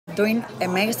Doing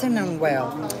amazing and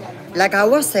well. Like I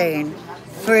was saying,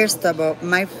 first of all,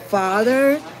 my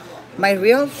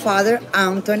real father,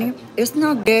 Anthony, is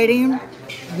not getting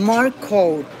more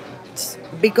quotes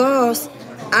because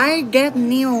I get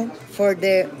new for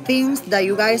the things that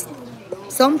you guys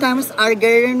sometimes are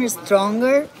getting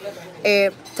stronger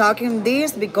talking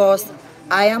this because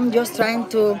I am just trying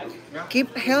to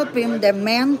keep helping the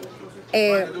men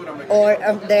or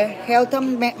the health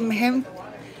and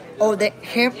or the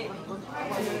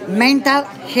mental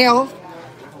health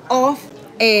of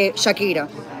Shakira.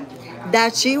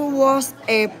 That she was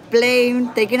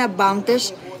playing, taking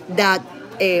advantage that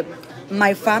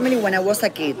my family when I was a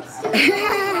kid.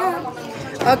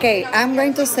 Okay, I'm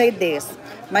going to say this.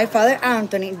 My father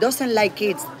Anthony doesn't like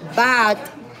kids, but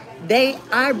they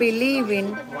are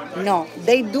believing, no,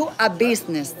 they do a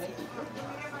business,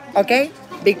 okay?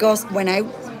 Because when I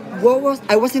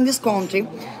was in this country,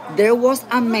 there was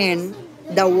a man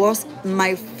that was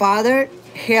my father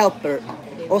helper.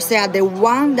 O sea, the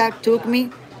one that took me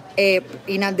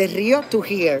in a, the Rio to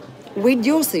here with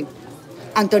Juicy,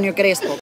 Antonio Crespo.